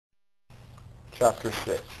Chapter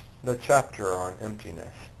 6. The chapter on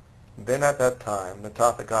emptiness. Then at that time the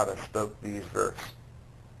Tathagata spoke these verses.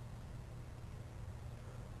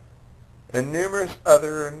 In numerous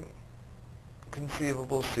other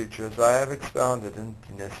inconceivable sutras I have expounded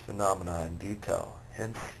emptiness phenomena in detail.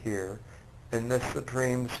 Hence here, in this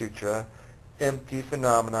Supreme Sutra, empty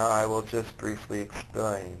phenomena I will just briefly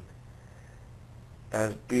explain.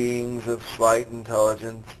 As beings of slight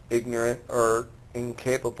intelligence, ignorant or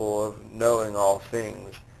incapable of knowing all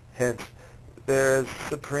things. Hence, there is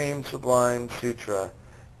Supreme Sublime Sutra.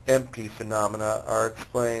 Empty phenomena are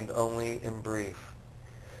explained only in brief,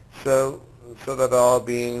 so that all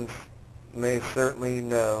beings may certainly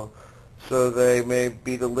know, so they may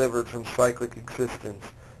be delivered from cyclic existence.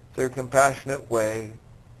 Through compassionate way,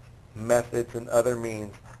 methods, and other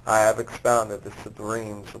means, I have expounded the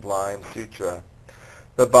Supreme Sublime Sutra.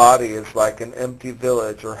 The body is like an empty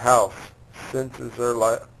village or house. Senses are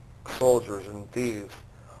like soldiers and thieves.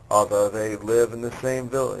 Although they live in the same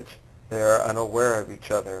village, they are unaware of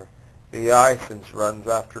each other. The eye sense runs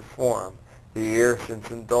after form. The ear sense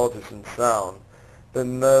indulges in sound. The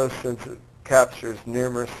nose sense captures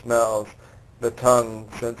numerous smells. The tongue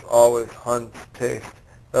sense always hunts taste.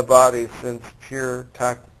 The body sense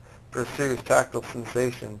pursues tactile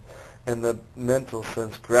sensation, and the mental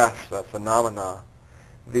sense grasps at phenomena.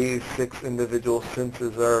 These 6 individual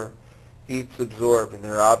senses are each absorbed in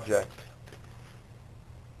their object.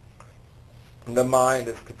 The mind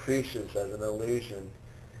is capricious as an illusion.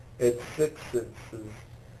 Its 6 senses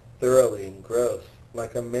thoroughly engrossed,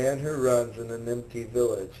 like a man who runs in an empty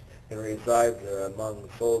village and resides there among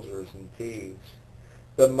soldiers and thieves.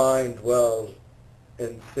 The mind dwells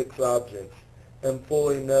in 6 objects and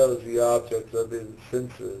fully knows the objects of his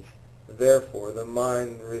senses. Therefore, the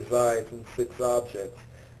mind resides in 6 objects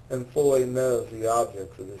and fully knows the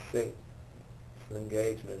objects of his 6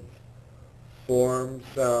 engagements. Forms,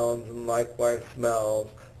 sounds, and likewise smells,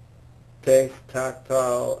 taste,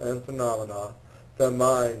 tactile, and phenomena, the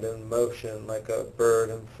mind in motion like a bird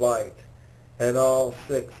in flight, and all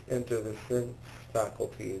 6 enter the sense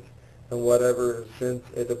faculties, and whatever sense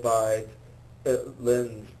it abides, it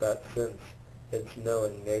lends that sense its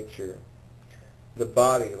knowing nature. The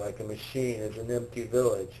body, like a machine, is an empty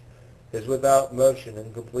village, is without motion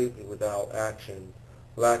and completely without action.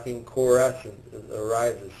 Lacking core essence, it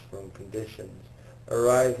arises from conditions.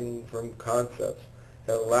 Arising from concepts,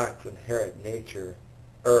 it lacks inherent nature.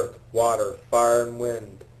 Earth, water, fire, and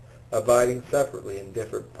wind, abiding separately in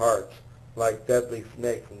different parts, like deadly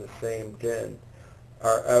snakes in the same den,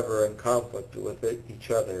 are ever in conflict with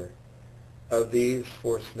each other. Of these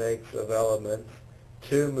 4 snakes of elements,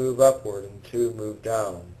 2 move upward and 2 move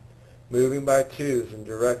down, moving by twos in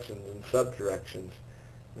directions and subdirections.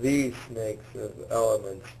 These snakes of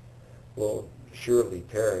elements will surely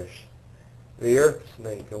perish. The earth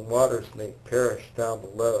snake and water snake perish down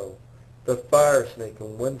below. The fire snake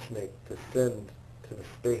and wind snake descend to the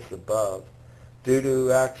space above. Due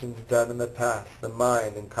to actions done in the past, the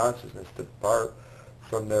mind and consciousness depart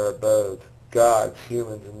from their abode. Gods,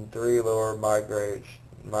 humans, and 3 lower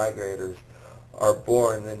migrators are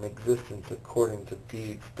born in existence according to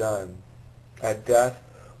deeds done. At death,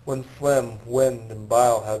 when phlegm, wind, and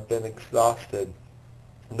bile have been exhausted,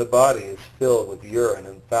 the body is filled with urine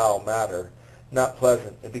and foul matter, not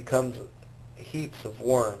pleasant. It becomes heaps of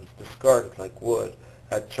worms, discarded like wood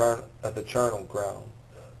at the charnel ground.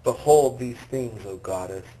 Behold these things, O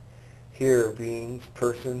goddess. Here beings,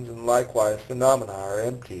 persons, and likewise phenomena are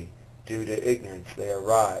empty. Due to ignorance they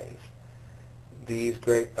arise. These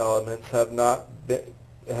great elements have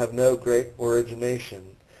no great origination,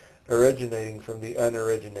 originating from the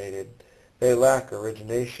unoriginated. They lack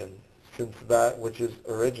origination, since that which is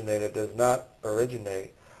originated does not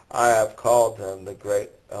originate. I have called them the great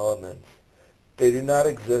elements. They do not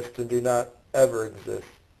exist and do not ever exist.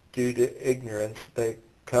 Due to ignorance they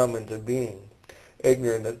come into being.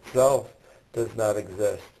 Ignorance itself does not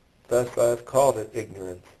exist. Thus I have called it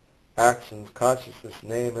ignorance. Actions, consciousness,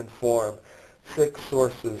 name, and form, 6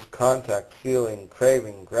 sources, contact, feeling,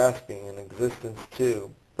 craving, grasping, and existence too,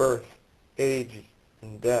 birth, age,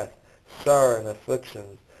 and death, sorrow and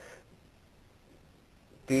afflictions.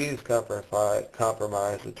 These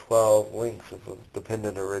compromise the 12 links of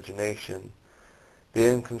dependent origination, the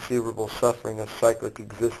inconceivable suffering of cyclic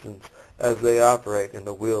existence as they operate in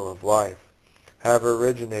the wheel of life, have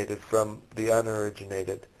originated from the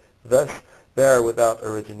unoriginated. Thus they are without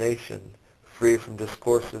origination, free from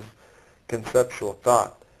discursive conceptual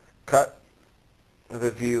thought, cut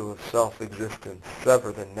the view of self-existence,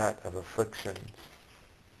 sever the net of afflictions,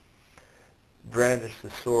 brandish the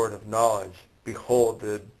sword of knowledge, behold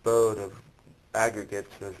the abode of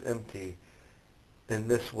aggregates as empty, In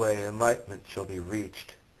this way enlightenment shall be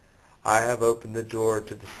reached. I have opened the door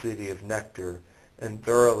to the city of nectar, and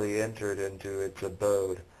thoroughly entered into its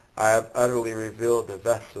abode. I have utterly revealed the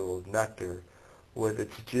vessel of nectar. With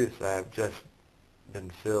its juice I have just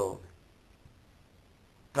been filled.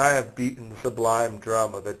 I have beaten the sublime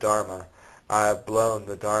drum of the Dharma. I have blown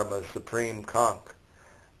the Dharma's supreme conch.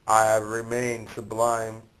 I have remained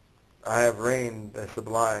sublime. I have rained a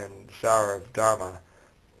sublime shower of Dharma.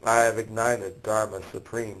 I have ignited Dharma's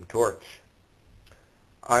supreme torch.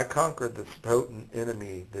 I conquered the potent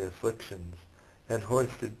enemy, the afflictions, and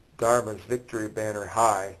hoisted Dharma's victory banner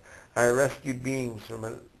high. I rescued beings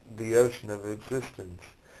from the ocean of existence,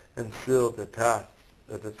 and sealed the path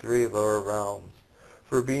of the three lower realms.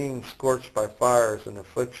 For beings scorched by fires and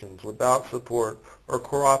afflictions, without support or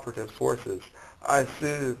cooperative forces, I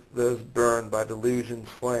soothed those burned by delusion's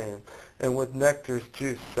flame, and with nectar's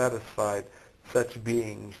juice satisfied such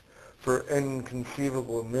beings. For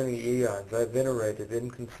inconceivable many eons I venerated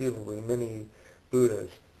inconceivably many Buddhas,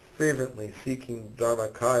 fervently seeking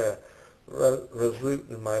Dharmakaya, resolute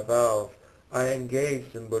in my vows. I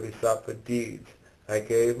engaged in bodhisattva deeds. I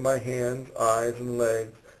gave my hands, eyes, and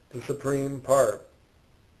legs, the supreme part,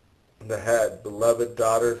 the head, beloved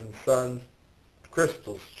daughters and sons,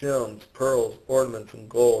 crystals, gems, pearls, ornaments, and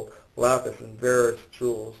gold, lapis, and various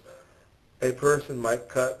jewels. A person might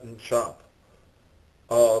cut and chop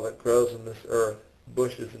all that grows in this earth,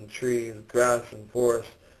 bushes and trees, grass and forest,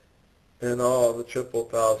 and all the triple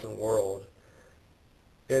thousand world.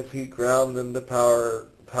 If he ground them to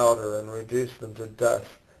powder and reduced them to dust,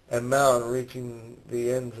 a mountain reaching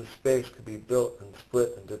the ends of space could be built and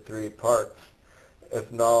split into three parts.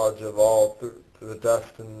 If knowledge of all the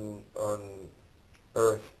dust on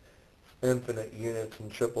earth, infinite units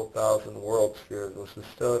and triple thousand world spheres was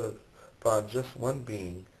bestowed upon just one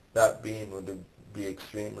being, that being would be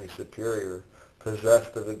extremely superior.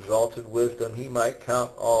 Possessed of exalted wisdom, he might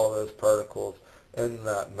count all those particles in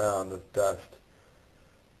that mound of dust.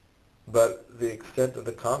 But the extent of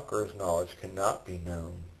the conqueror's knowledge cannot be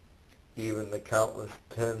known. Even the countless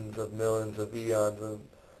tens of millions of eons of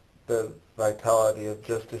the vitality of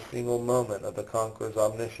just a single moment of the conqueror's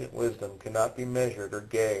omniscient wisdom cannot be measured or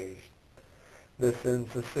gauged. This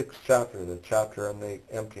ends the 6th chapter, the chapter on the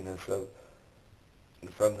emptiness of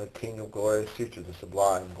from the King of Glory Sutra, the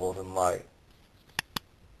Sublime Golden Light.